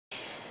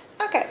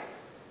Okay.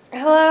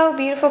 Hello,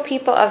 beautiful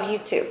people of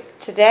YouTube.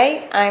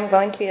 Today I'm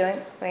going to be doing,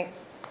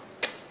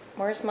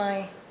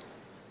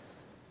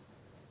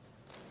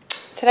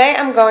 Today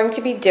I'm going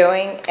to be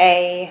doing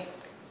a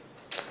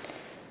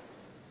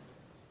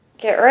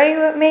get ready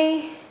with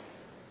me,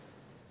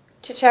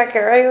 Chit Chat, get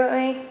ready with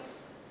me.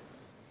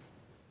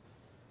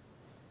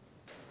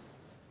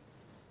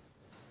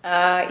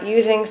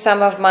 Using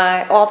some of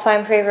my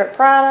all-time favorite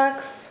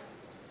products.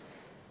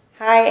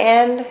 High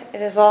end.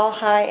 It is all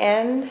high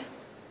end.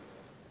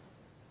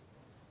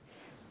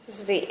 This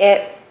is the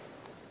It.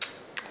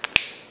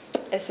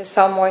 This is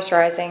so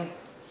moisturizing.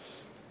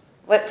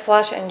 Lip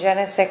Flush and Je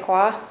ne sais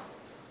quoi.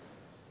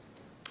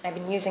 I've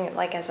been using it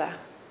like as a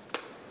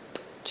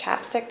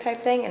chapstick type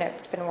thing, and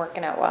it's been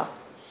working out well.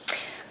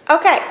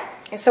 Okay,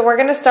 so we're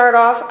going to start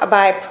off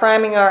by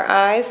priming our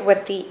eyes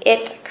with the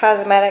It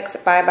Cosmetics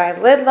Bye Bye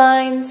Lid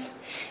Lines.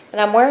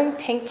 And I'm wearing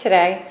pink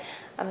today.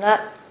 I'm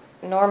not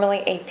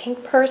normally a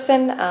pink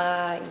person.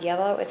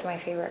 Yellow is my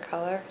favorite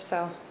color.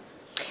 So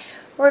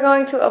we're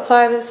going to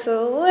apply this to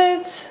the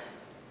lids.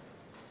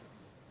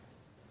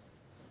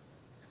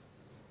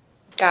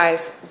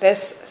 Guys,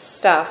 this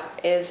stuff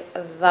is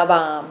the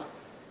bomb.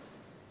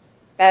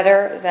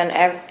 Better than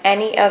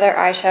any other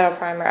eyeshadow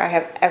primer I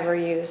have ever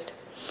used.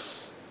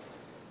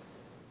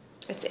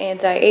 It's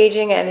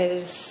anti-aging and it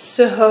is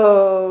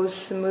so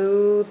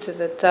smooth to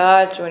the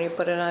touch when you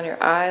put it on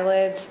your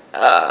eyelids.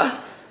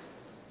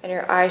 And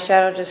your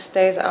eyeshadow just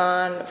stays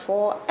on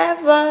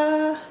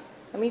forever.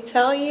 Let me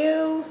tell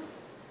you.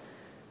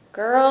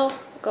 Girl,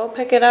 go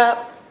pick it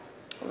up.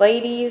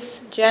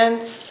 Ladies,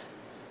 gents,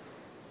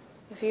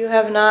 if you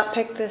have not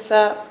picked this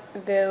up,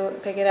 go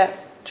pick it up.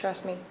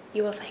 Trust me,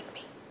 you will thank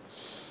me.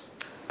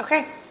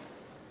 Okay.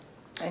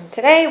 And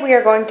today we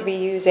are going to be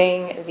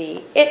using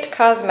the It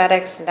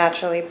Cosmetics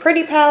Naturally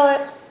Pretty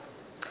palette.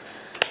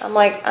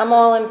 I'm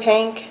all in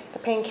pink. The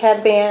pink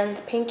headband,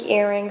 the pink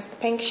earrings, the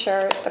pink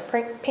shirt, the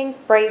pink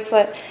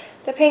bracelet,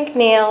 the pink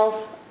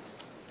nails,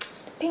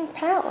 the pink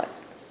palette.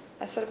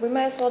 I said we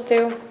might as well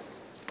do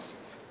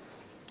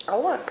a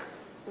look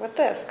with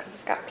this because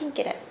it's got pink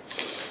in it.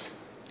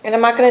 And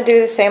I'm not going to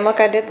do the same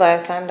look I did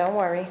last time, don't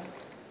worry.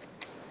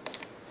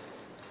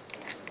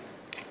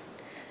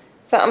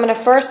 So I'm going to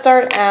first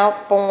start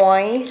out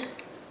by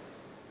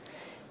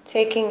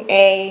taking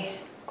a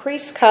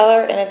crease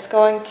color, and it's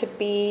going to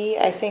be,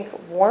 I think,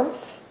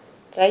 Warmth.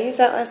 Did I use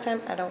that last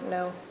time? I don't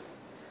know.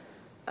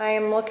 I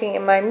am looking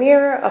in my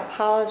mirror.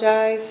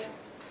 Apologies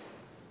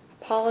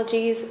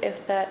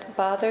if that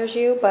bothers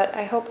you, but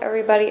I hope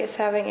everybody is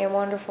having a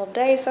wonderful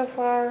day so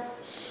far.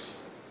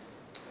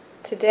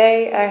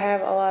 Today I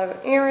have a lot of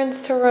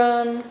errands to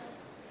run.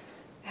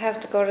 I have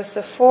to go to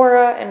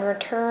Sephora and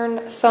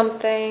return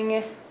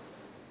something.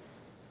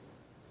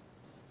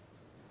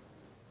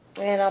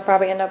 And I'll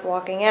probably end up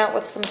walking out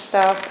with some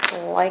stuff,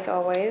 like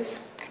always.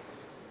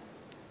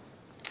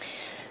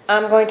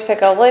 I'm going to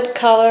pick a lid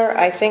color.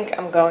 I think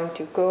I'm going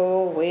to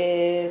go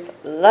with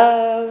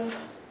Love.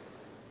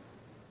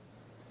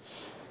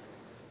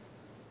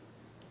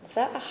 Is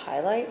that a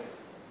highlight?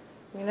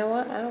 You know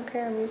what? I don't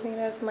care. I'm using it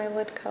as my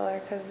lid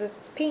color because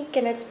it's pink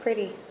and it's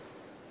pretty.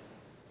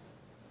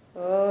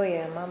 Oh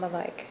yeah, mama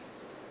like.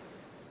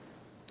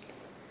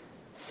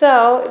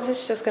 So, this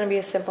is just going to be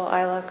a simple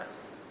eye look.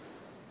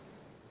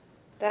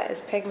 That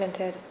is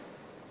pigmented.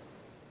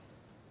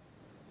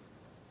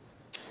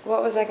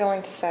 What was I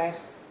going to say?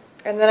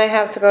 And then I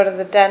have to go to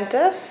the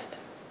dentist.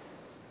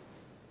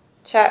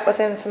 Chat with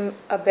him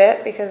a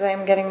bit because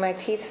I'm getting my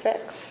teeth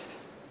fixed.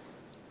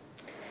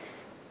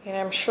 And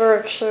I'm sure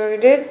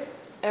excited.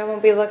 I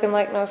won't be looking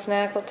like no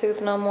snackle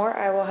tooth no more.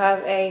 I will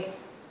have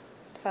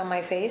it's on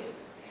my face,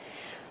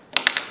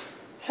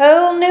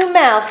 whole new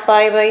mouth,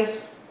 baby.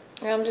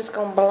 And I'm just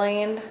going to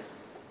blend.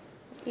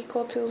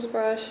 Equal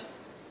toothbrush.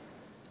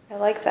 I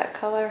like that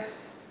color.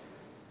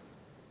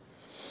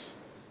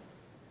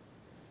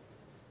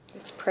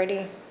 It's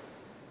pretty.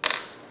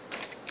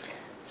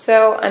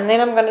 So, and then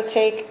I'm going to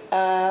take,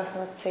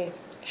 let's see,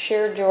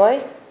 Sheer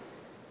Joy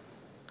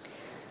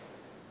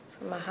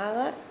for my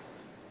highlight.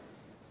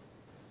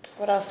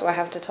 What else do I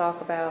have to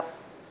talk about?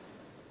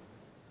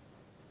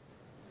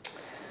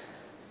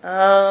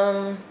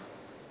 I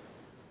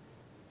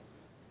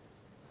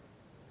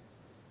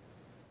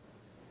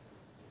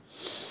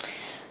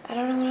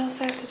don't know what else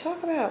I have to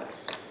talk about.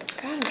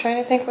 God, I'm trying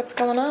to think what's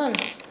going on.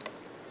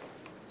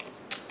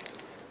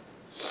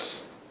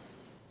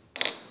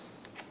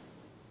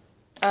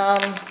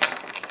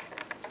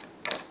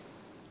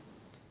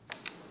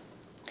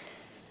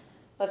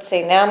 Let's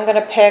see. Now I'm going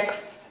to pick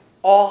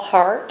All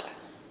Heart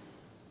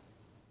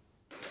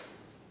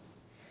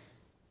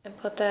and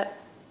put that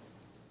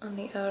on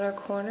the outer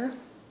corner.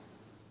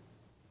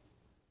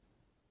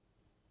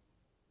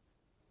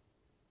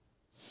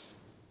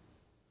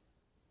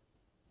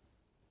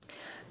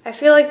 I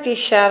feel like these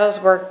shadows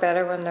work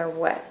better when they're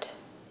wet.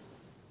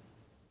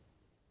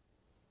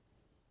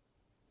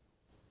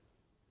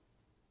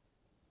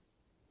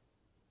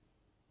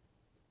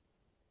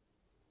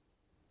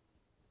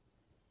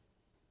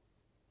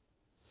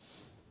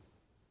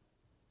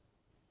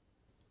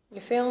 You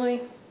feel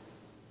me?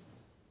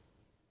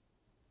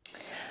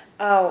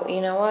 Oh, you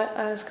know what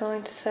I was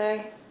going to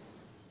say?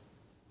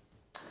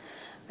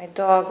 My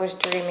dog was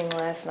dreaming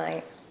last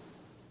night.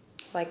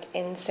 Like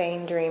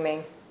insane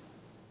dreaming.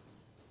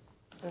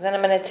 And then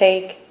I'm going to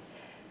take,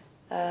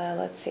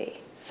 let's see,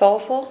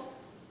 Soulful.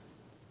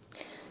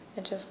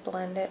 And just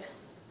blend it.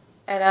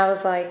 And I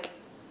was like,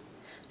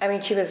 I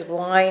mean, she was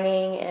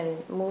whining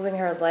and moving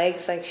her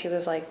legs like she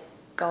was like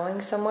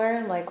going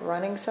somewhere, like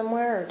running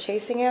somewhere or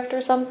chasing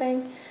after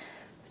something.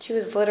 But she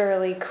was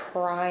literally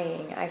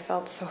crying. I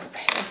felt so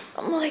bad.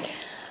 I'm like,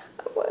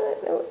 I want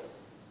to know.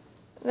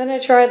 Then I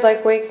tried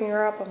like waking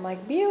her up. I'm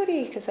like,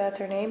 Beauty, because that's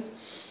her name.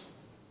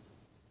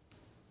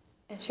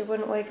 And she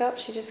wouldn't wake up.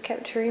 She just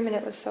kept dreaming.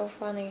 It was so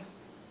funny.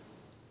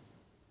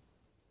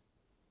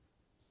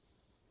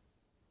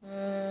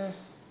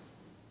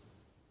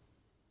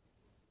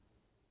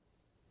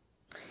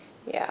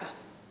 Yeah.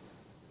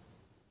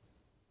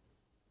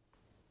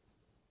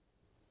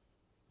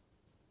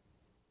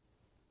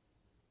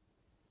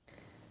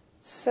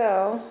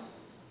 So,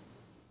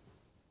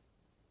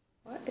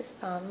 what is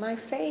on my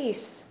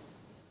face?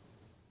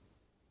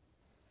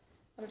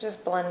 I'm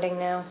just blending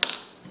now.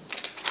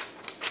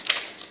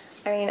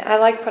 I mean, I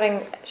like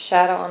putting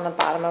shadow on the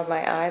bottom of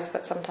my eyes,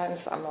 but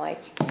sometimes I'm like,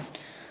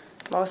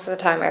 most of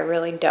the time I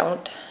really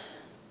don't.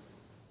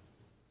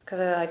 Because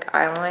I like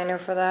eyeliner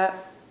for that.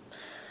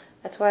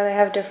 That's why they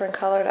have different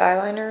colored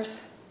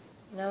eyeliners.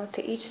 You know,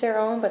 to each their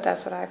own, but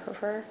that's what I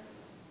prefer.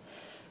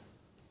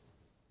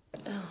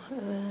 Oh,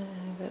 and then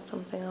I got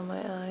something on my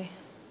eye.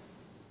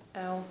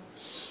 Ow.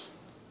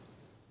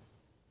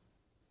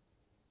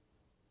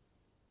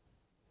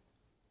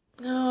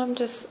 No, I'm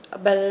just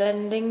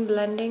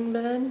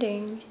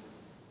blending.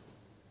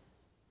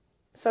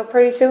 So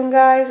pretty soon,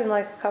 guys, in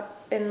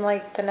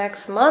like the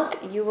next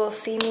month, you will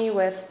see me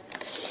with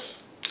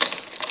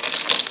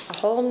a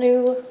whole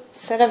new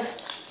set of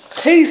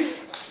teeth.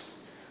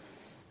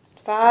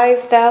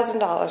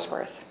 $5,000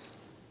 worth.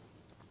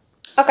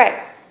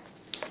 Okay,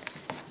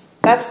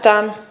 that's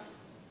done.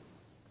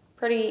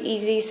 Pretty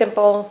easy,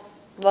 simple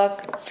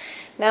look.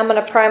 Now I'm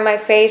going to prime my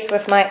face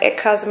with my IT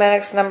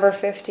Cosmetics number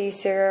 50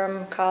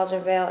 Serum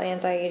Collagen Veil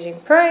Anti-Aging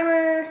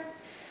Primer.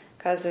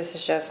 Because this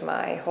is just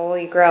my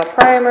holy grail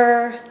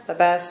primer. The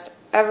best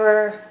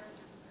ever.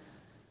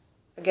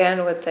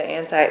 Again, with the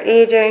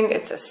anti-aging.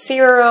 It's a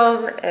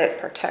serum. It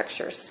protects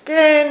your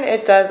skin.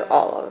 It does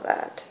all of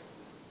that.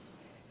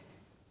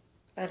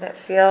 And it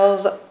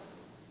feels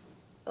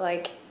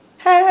like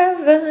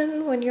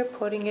heaven when you're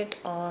putting it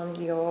on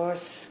your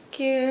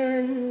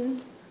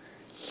skin.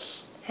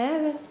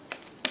 Heaven.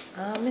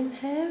 I'm in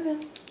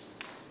heaven.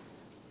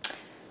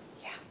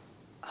 Yeah.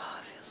 Oh,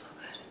 it feels so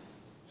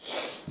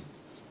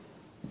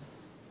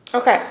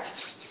good. Okay.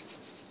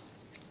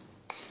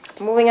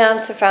 Moving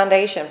on to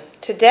foundation.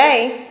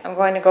 Today, I'm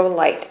going to go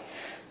light.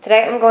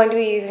 Today, I'm going to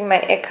be using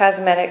my IT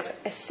Cosmetics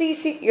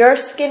CC Your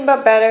Skin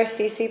But Better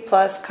CC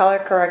Plus Color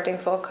Correcting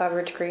Full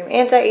Coverage Cream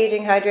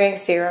Anti-Aging Hydrating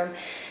Serum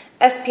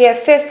SPF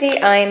 50.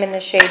 I am in the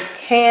shade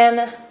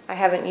Tan. I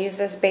haven't used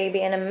this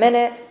baby in a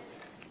minute.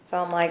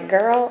 So I'm like,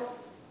 girl,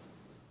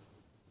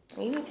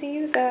 you need to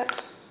use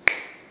that.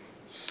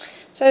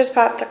 So I just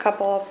popped a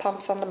couple of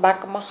pumps on the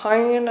back of my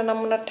hand, and I'm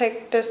going to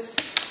take this.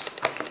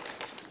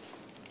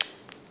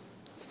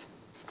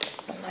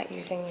 I'm not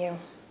using you.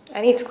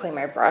 I need to clean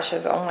my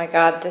brushes. Oh my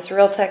god, this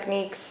Real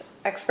Techniques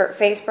Expert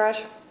Face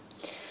Brush.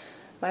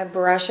 My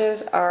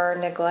brushes are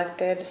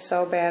neglected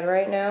so bad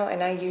right now,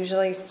 and I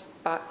usually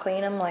spot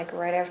clean them like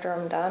right after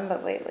I'm done,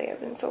 but lately I've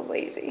been so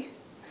lazy.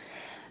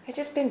 I've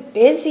just been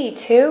busy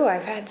too.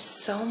 I've had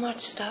so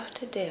much stuff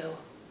to do.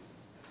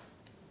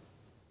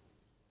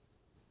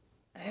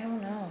 I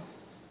don't know.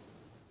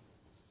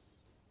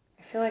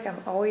 I feel like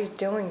I'm always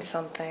doing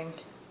something.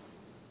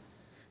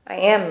 I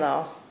am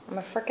though. I'm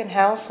a freaking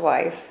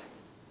housewife.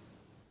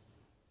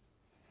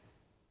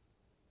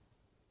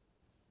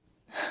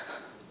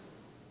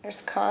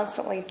 There's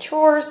constantly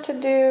chores to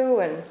do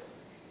and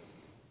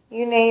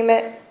you name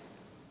it.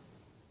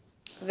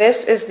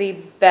 This is the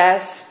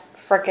best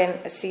freaking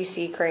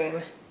CC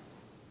cream.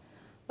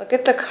 Look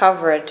at the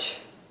coverage.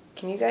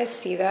 Can you guys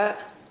see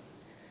that?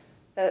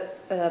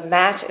 The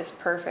match is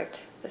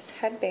perfect. This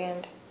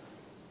headband.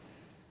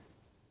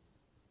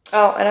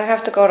 Oh, and I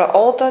have to go to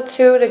Ulta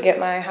too to get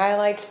my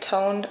highlights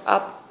toned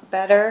up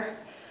better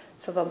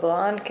so the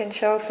blonde can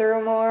show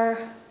through more.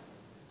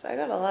 So I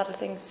got a lot of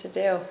things to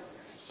do.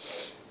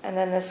 And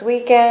then this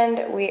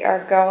weekend we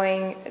are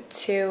going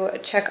to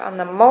check on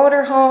the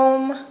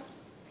motorhome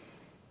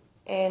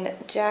in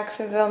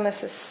Jacksonville,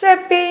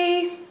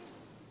 Mississippi.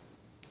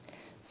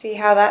 See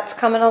how that's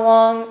coming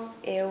along.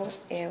 Ew,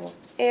 ew,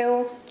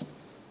 ew.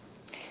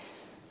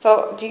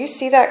 So, do you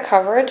see that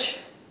coverage?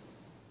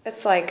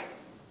 It's like...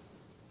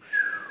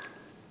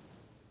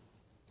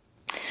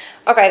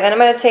 Okay, then I'm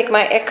going to take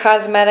my IT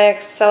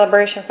Cosmetics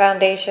Celebration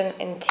Foundation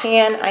in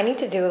Tan. I need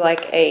to do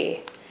like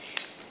a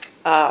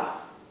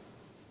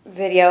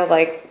video,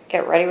 like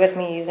get ready with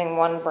me using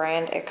one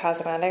brand IT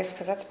Cosmetics,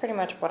 because that's pretty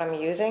much what I'm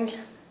using.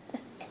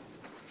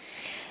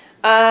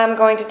 I'm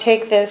going to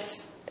take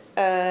this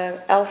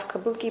e.l.f.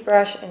 kabuki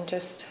brush and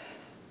just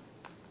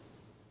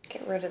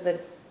get rid of the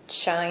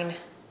shine.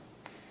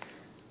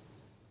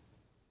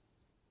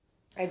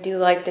 I do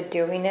like the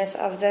dewiness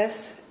of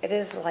this. It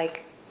is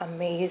like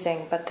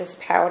amazing, but this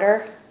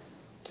powder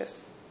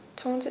just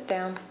tones it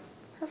down.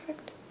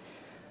 Perfect.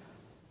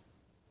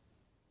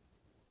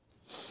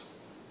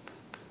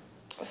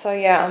 So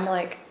yeah, I'm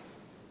like,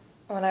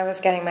 when I was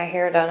getting my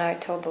hair done, I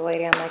told the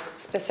lady, I'm like,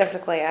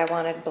 specifically, I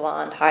wanted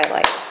blonde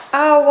highlights.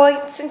 Oh,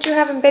 well, since you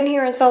haven't been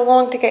here in so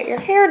long to get your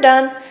hair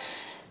done,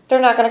 they're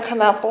not going to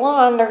come out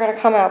blonde, they're going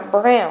to come out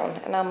brown.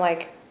 And I'm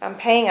like, I'm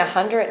paying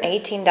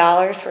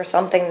 $118 for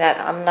something that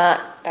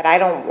I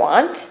don't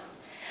want.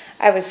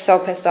 I was so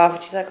pissed off.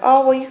 And she's like,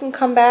 oh, well, you can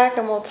come back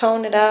and we'll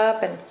tone it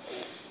up. And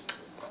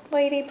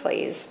lady,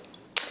 please.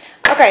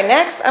 Okay,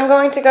 next I'm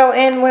going to go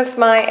in with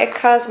my IT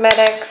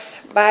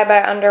Cosmetics Bye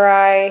Bye Under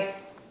Eye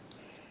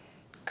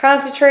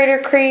Concentrator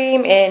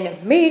Cream in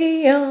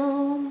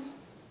medium.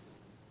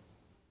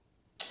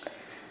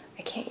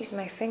 I can't use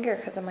my finger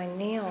because of my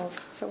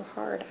nails. It's so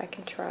hard. I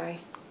can try.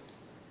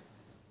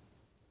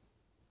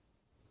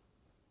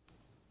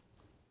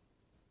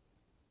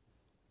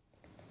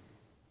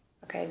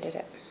 Okay, I did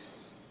it.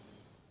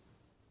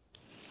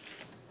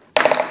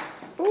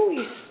 Ooh,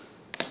 you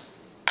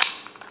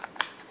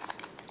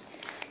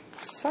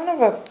son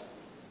of a...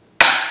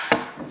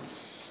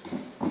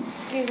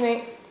 Excuse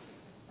me.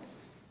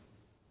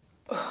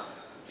 Ugh,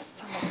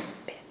 son of a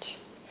bitch.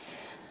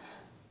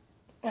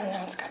 Oh,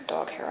 now it's got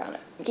dog hair on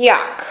it.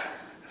 Yuck.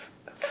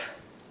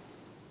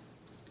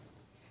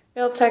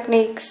 Real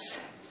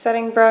Techniques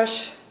setting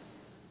brush.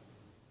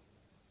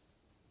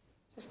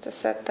 Just to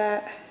set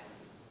that.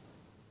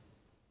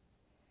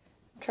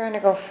 I'm trying to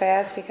go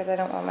fast because I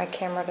don't want my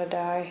camera to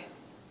die.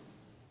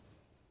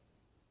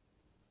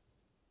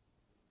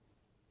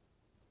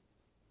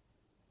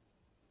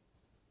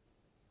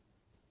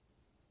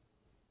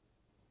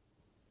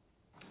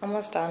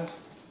 Almost done.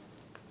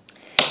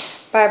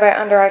 Bye Bye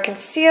Under Eye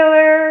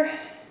Concealer.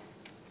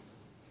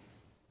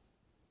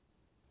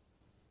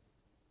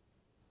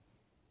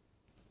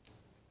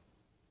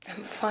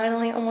 I'm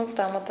finally almost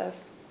done with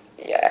this.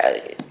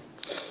 Yeah.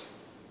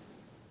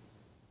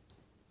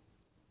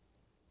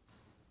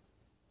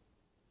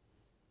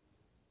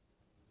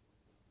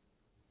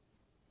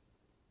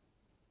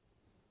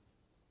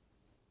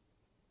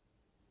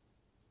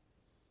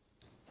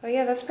 So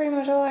yeah, that's pretty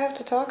much all I have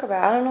to talk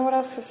about. I don't know what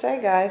else to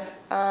say, guys.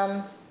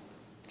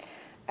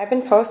 I've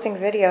been posting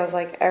videos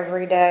like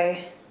every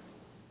day.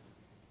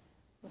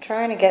 I'm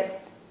trying to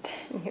get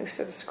new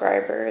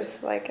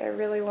subscribers. Like, I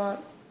really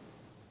want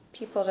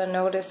people to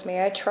notice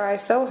me. I try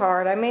so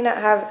hard. I may not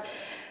have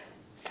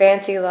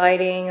fancy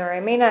lighting, or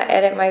I may not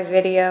edit my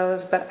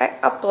videos, but I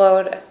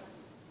upload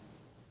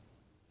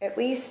at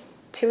least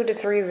 2 to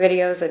 3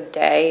 videos a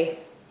day.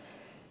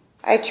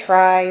 I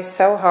try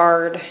so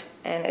hard,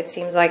 and it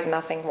seems like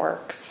nothing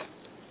works.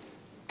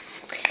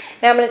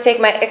 Now I'm going to take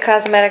my IT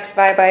Cosmetics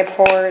Bye Bye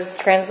Pores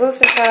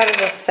translucent powder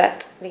to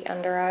set the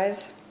under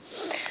eyes.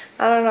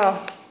 I don't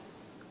know.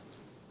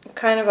 It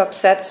kind of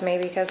upsets me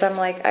because I'm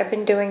like, I've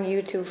been doing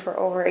YouTube for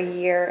over a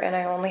year and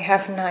I only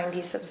have 90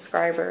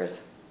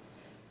 subscribers.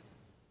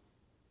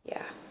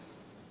 Yeah.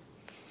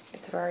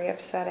 It's very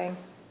upsetting.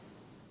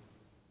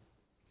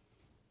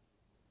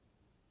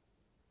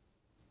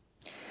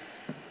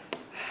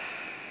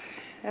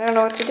 I don't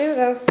know what to do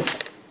though.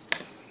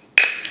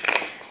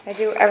 I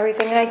do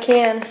everything I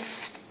can.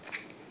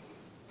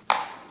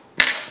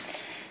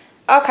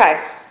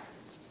 Okay.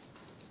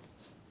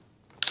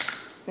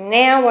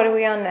 Now what are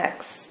we on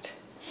next?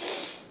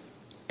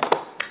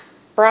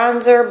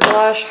 Bronzer,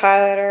 blush,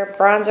 highlighter.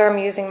 Bronzer, I'm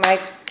using my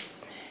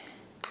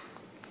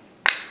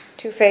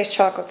Too Faced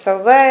Chocolate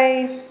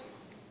Soleil.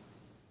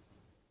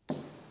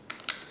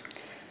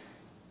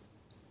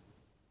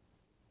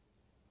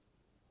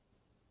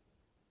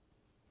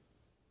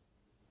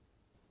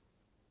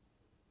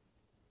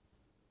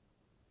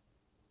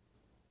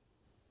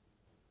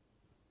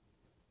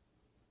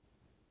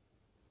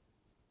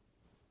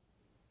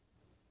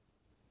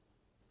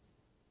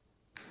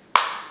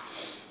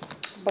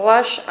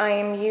 Blush, I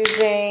am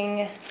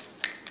using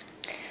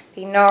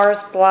the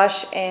NARS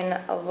blush in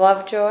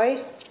Lovejoy.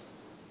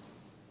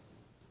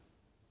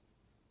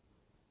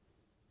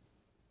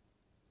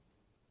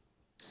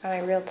 On my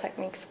Real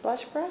Techniques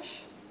blush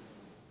brush.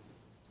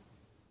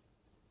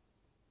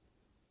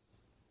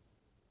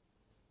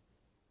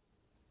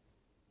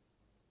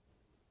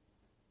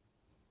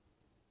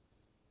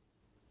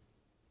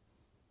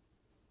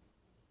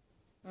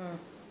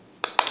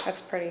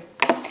 That's pretty.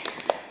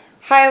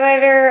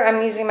 Highlighter,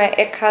 I'm using my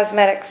IT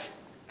Cosmetics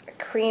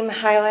cream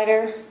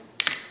highlighter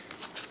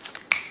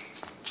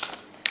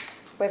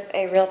with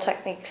a Real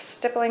Techniques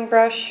stippling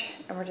brush,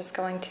 and we're just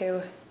going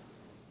to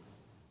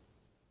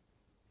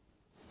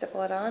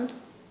stipple it on.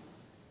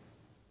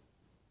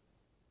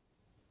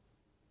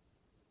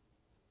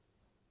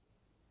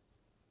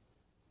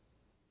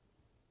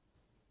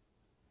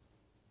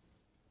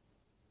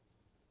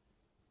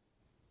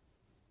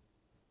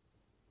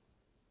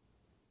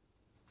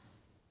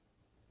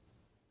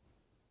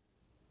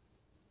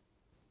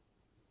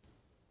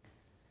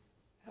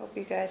 hope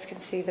you guys can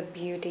see the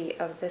beauty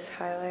of this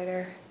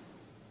highlighter.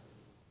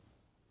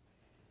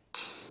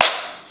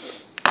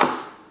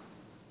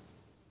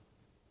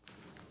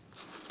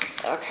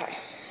 Okay.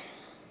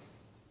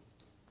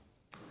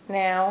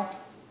 Now,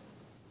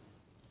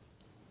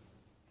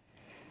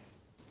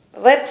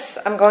 lips,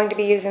 I'm going to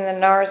be using the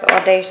NARS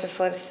Audacious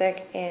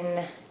Lipstick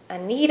in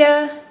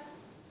Anita.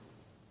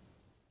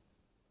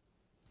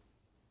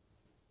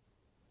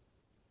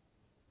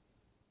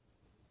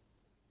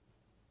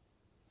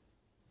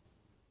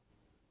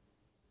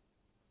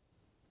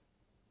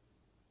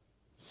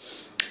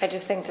 I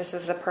just think this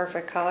is the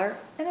perfect color,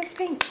 and it's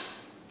pink.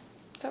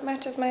 So it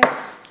matches my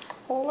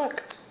whole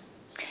look.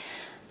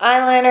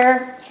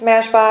 Eyeliner,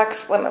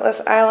 Smashbox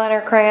Limitless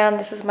Eyeliner Crayon.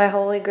 This is my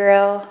holy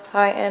grail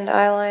high-end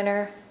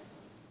eyeliner.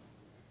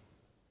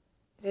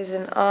 It is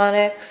an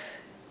onyx.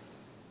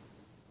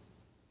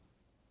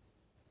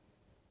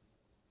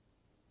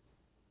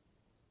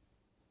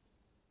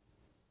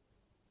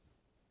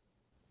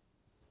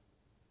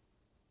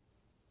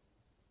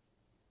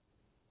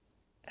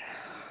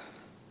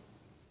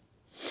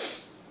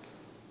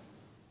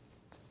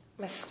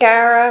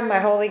 Mascara, my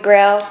holy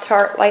grail,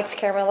 Tarte Lights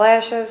Camera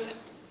Lashes,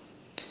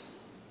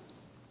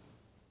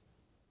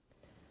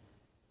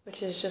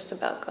 which is just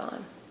about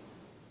gone.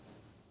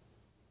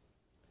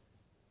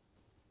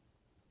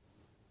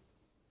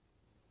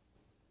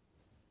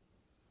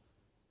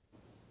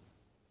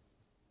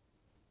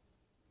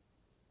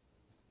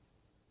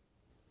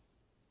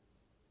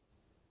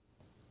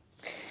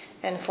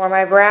 And for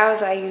my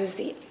brows, I use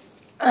the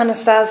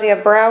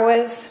Anastasia Brow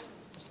Wiz.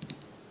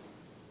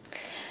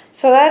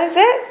 So that is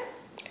it.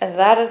 And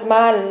that is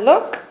my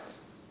look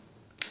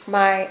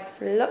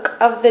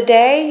of the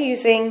day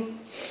using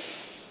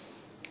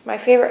my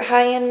favorite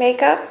high-end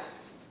makeup.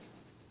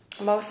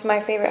 Most of my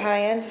favorite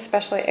high-ends,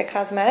 especially at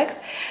cosmetics.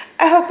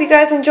 I hope you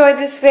guys enjoyed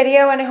this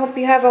video and I hope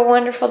you have a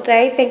wonderful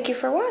day. Thank you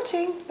for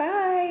watching.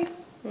 Bye.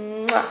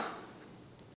 Mwah.